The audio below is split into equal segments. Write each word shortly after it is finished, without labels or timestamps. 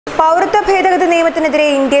പൗരത്വ ഭേദഗതി നിയമത്തിനെതിരെ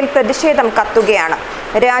ഇന്ത്യയിൽ പ്രതിഷേധം കത്തുകയാണ്.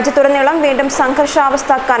 രാജ്യത്തുടനീളം വീണ്ടും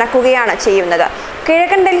സംഘർഷാവസ്ഥ കനക്കുകയാണ് ചെയ്യുന്നത്.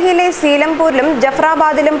 കിഴക്കൻ ഡൽഹിയിലെ സീലംപൂരിലും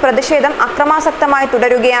ജഫ്രാബാദിലും പ്രതിഷേധം അക്രമാസക്തമായി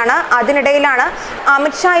തുടരുകയാണ്. അതിനിടയിലാണ്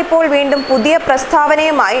അമിത്ഷാ ഇപ്പോൾ വീണ്ടും പുതിയ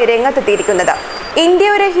പ്രസ്താവനയുമായി രംഗത്തെത്തിയിരിക്കുന്നത്. ഇന്ത്യ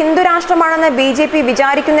ഒരു ഹിന്ദു രാഷ്ട്രമാണെന്ന് BJP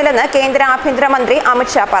വിചാരിക്കുന്നില്ലെന്ന് കേന്ദ്ര ആഭ്യന്തരമന്ത്രി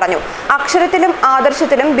അമിത്ഷാ പറഞ്ഞു. അക്ഷരത്തിലും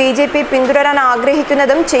ആദർശത്തിലും BJP പിന്തുടരാൻ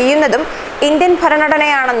ആഗ്രഹിക്കുന്നതും ചെയ്യുന്നതും ഇന്ത്യൻ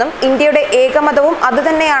ഭരണഘടനയാണെന്നും ഇന്ത്യയുടെ ഏകമതവും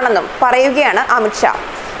അതുതന്നെയാണെന്നും പറയുകയാണ് അമിത്ഷാ.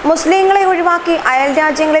 മുസ്ലിങ്ങളെ ഒഴിവാക്കി അയൽ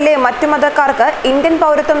രാജ്യങ്ങളിലെ മറ്റു മതക്കാർക്ക് ഇന്ത്യൻ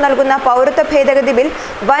പൗരത്വം നൽകുന്ന പൗരത്വ ഭേദഗതി ബിൽ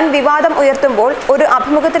വൻ വിവാദം ഉയർത്തുമ്പോൾ ഒരു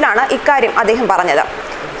അഭിമുഖത്തിലാണ് ഇക്കാര്യം അദ്ദേഹം പറഞ്ഞത്.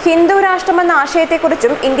 ഹിന്ദു രാഷ്ട്രമെന്ന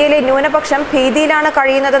ആശയത്തെക്കുറിച്ചും ഇന്ത്യയിലെ ന്യൂനപക്ഷം ഭീതിയിലാണ്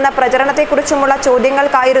കഴിയുന്നതെന്ന പ്രചരണത്തെക്കുറിച്ചുമുള്ള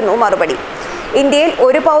ചോദ്യങ്ങൾക്കായിരുന്നു മറുപടി. ഇന്ത്യയിൽ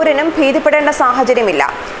ഒരു പൗരനും ഭീതിപ്പെടേണ്ട സാഹചര്യമില്ല.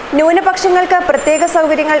 ന്യൂനപക്ഷങ്ങൾക്ക് പ്രത്യേക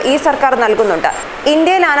സൗകര്യങ്ങൾ ഈ സർക്കാർ നൽകുന്നുണ്ട്.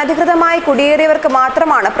 ഇന്ത്യയിൽ അനധികൃതമായി കുടിയേറിയവർക്ക്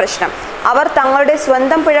മാത്രമാണ് പ്രശ്നം. അവർ തങ്ങളുടെ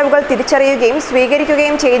സ്വന്തം പിഴവുകൾ തിരിച്ചറിയുകയും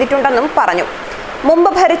സ്വീകരിക്കുകയും ചെയ്തിട്ടുണ്ടെന്നും പറഞ്ഞു. മുമ്പ്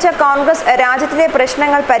ഭരിച്ച കോൺഗ്രസ് രാജ്യത്തിലെ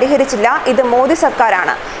പ്രശ്നങ്ങൾ പരിഹരിച്ചില്ല. ഇത് മോദി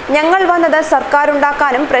സർക്കാരാണ്. ഞങ്ങൾ വന്നത്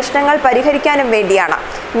സർക്കാരുണ്ടാക്കാനും പ്രശ്നങ്ങൾ പരിഹരിക്കാനും വേണ്ടിയാണ്.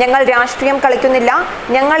 ഞങ്ങൾ രാഷ്ട്രീയം കളിക്കുന്നില്ല.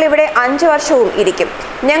 ഞങ്ങൾ ഇവിടെ 5 വർഷവും ഇരിക്കും.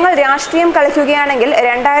 ഞങ്ങൾ രാഷ്ട്രീയം കളിക്കുകയാണെങ്കിൽ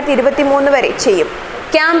 2023 വരെ ചെയ്യും.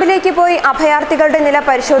 ക്യാമ്പിലേക്ക് പോയി അഭയാർത്ഥികളുടെ നില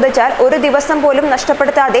പരിശോധിച്ചാൽ ഒരു ദിവസം പോലും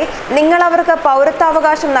നഷ്ടപ്പെടുത്താതെ നിങ്ങൾ അവർക്ക്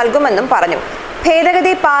പൗരത്വാവകാശം നൽകുമെന്നും പറഞ്ഞു.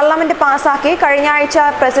 ഭേദഗതി പാർലമെന്റ് പാസാക്കി കഴിഞ്ഞ ആഴ്ച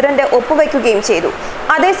പ്രസിഡന്റ് ഒപ്പുവെക്കുകയും ചെയ്തു.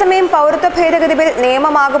 അതേസമയം പൗരത്വ ഭേദഗതി ബിൽ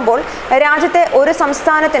നിയമമാകുമ്പോൾ രാജ്യത്തെ ഒരു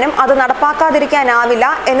സംസ്ഥാനത്തിനും അത് നടപ്പാക്കാതിരിക്കാനാവില്ല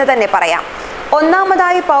എന്ന് തന്നെ പറയാം.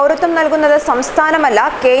 ഒന്നാമതായി പൗരത്വം നൽകുന്നത് സംസ്ഥാനമല്ല,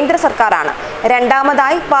 കേന്ദ്ര സർക്കാരാണ്.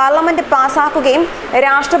 രണ്ടാമതായി പാർലമെന്റ് പാസാക്കുകയും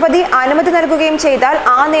രാഷ്ട്രപതി അനുമതി നൽകുകയും ചെയ്താൽ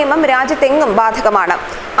ആ നിയമം രാജ്യത്തെങ്ങും ബാധകമാണ്.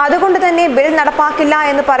 അതുകൊണ്ട് തന്നെ ബിൽ നടപ്പാക്കില്ല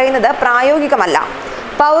എന്ന് പറയുന്നത് പ്രായോഗികമല്ല.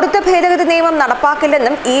 പൗരത്വ ഭേദഗതി നിയമം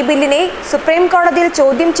നടപ്പാക്കില്ലെന്നും ഈ ബില്ലിനെ സുപ്രീം കോടതിയിൽ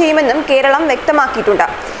ചോദ്യം ചെയ്യുമെന്നും കേരളം വ്യക്തമാക്കിയിട്ടുണ്ട്.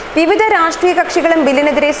 വിവിധ രാഷ്ട്രീയ കക്ഷികളും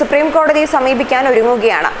ബില്ലിനെതിരെ സുപ്രീം കോടതിയെ സമീപിക്കാൻ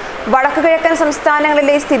ഒരുങ്ങുകയാണ്. വടക്കുകിഴക്കൻ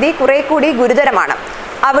സംസ്ഥാനങ്ങളിലെ സ്ഥിതി കുറെ കൂടി ഗുരുതരമാണ്.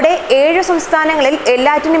 അവിടെ 7 സംസ്ഥാനങ്ങളിൽ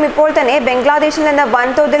എല്ലാറ്റിനും ഇപ്പോൾ തന്നെ ബംഗ്ലാദേശിൽ നിന്ന്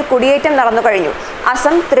വൻതോതിൽ കുടിയേറ്റം നടന്നു കഴിഞ്ഞു.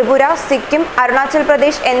 അസം, ത്രിപുര, സിക്കിം, അരുണാചൽ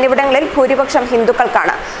പ്രദേശ് എന്നിവിടങ്ങളിൽ ഭൂരിപക്ഷം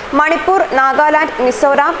ഹിന്ദുക്കൾക്കാണ്. മണിപ്പൂർ, നാഗാലാൻഡ്,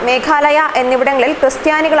 മിസോറാം, മേഘാലയ എന്നിവിടങ്ങളിൽ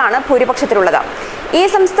ക്രിസ്ത്യാനികളാണ് ഭൂരിപക്ഷത്തിലുള്ളത്. ഈ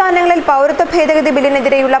സംസ്ഥാനങ്ങളിൽ പൗരത്വ ഭേദഗതി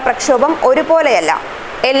ബില്ലിനെതിരെയുള്ള പ്രക്ഷോഭം ഒരുപോലെയല്ല.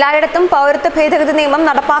 എല്ലായിടത്തും പൗരത്വ ഭേദഗതി നിയമം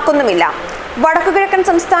നടപ്പാക്കുന്നുമില്ല. വടക്കുകിഴക്കൻ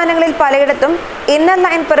സംസ്ഥാനങ്ങളിൽ പലയിടത്തും ഇന്നർ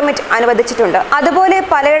ലൈൻ പെർമിറ്റ് അനുവദിച്ചിട്ടുണ്ട്. അതുപോലെ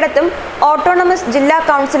പലയിടത്തും ഓട്ടോണമസ് ജില്ലാ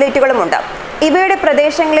കൗൺസിലേറ്റുകളുമുണ്ട്. ഇവയുടെ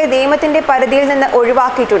പ്രദേശങ്ങളെ നിയമത്തിന്റെ പരിധിയിൽ നിന്ന്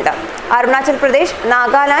ഒഴിവാക്കിയിട്ടുണ്ട്. അരുണാചൽ പ്രദേശ്,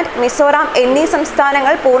 നാഗാലാൻഡ്, മിസോറാം എന്നീ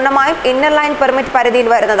സംസ്ഥാനങ്ങൾ പൂർണ്ണമായും ഇന്നർ ലൈൻ പെർമിറ്റ് പരിധിയിൽ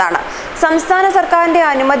വരുന്നതാണ്. സംസ്ഥാന സർക്കാരിന്റെ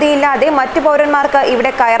അനുമതിയില്ലാതെ മറ്റു പൗരന്മാർക്ക്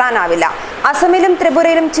ഇവിടെ കയറാനാവില്ല. അസമിലും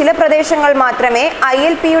ത്രിപുരയിലും ചില പ്രദേശങ്ങൾ മാത്രമേ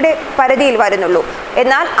ILPയുടെ പരിധിയിൽ വരുന്നുള്ളൂ.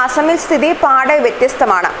 എന്നാൽ അസമിൽ സ്ഥിതി പാടെ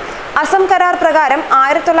വ്യത്യസ്തമാണ്. അസം കരാർ പ്രകാരം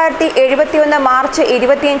 1971 മാർച്ച്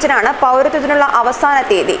 25-നാണ് പൗരത്വത്തിനുള്ള അവസാന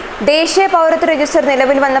തീയതി. ദേശീയ പൗരത്വ രജിസ്റ്റർ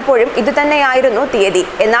നിലവിൽ വന്നപ്പോഴും ഇതുതന്നെയായിരുന്നു തീയതി.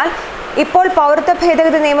 എന്നാൽ ഇപ്പോൾ പൗരത്വ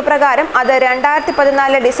ഭേദഗതി നിയമപ്രകാരം അത്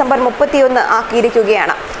 2014 ഡിസംബർ 31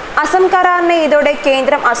 ആക്കിയിരിക്കുകയാണ്. അസം കരാറിനെ ഇതോടെ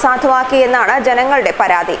കേന്ദ്രം അസാധുവാക്കിയെന്നാണ് ജനങ്ങളുടെ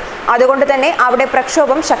പരാതി. അതുകൊണ്ട് തന്നെ അവിടെ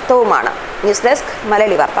പ്രക്ഷോഭം ശക്തവുമാണ്. ന്യൂസ് ഡെസ്ക്,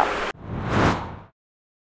 മലയാളി വാർത്ത.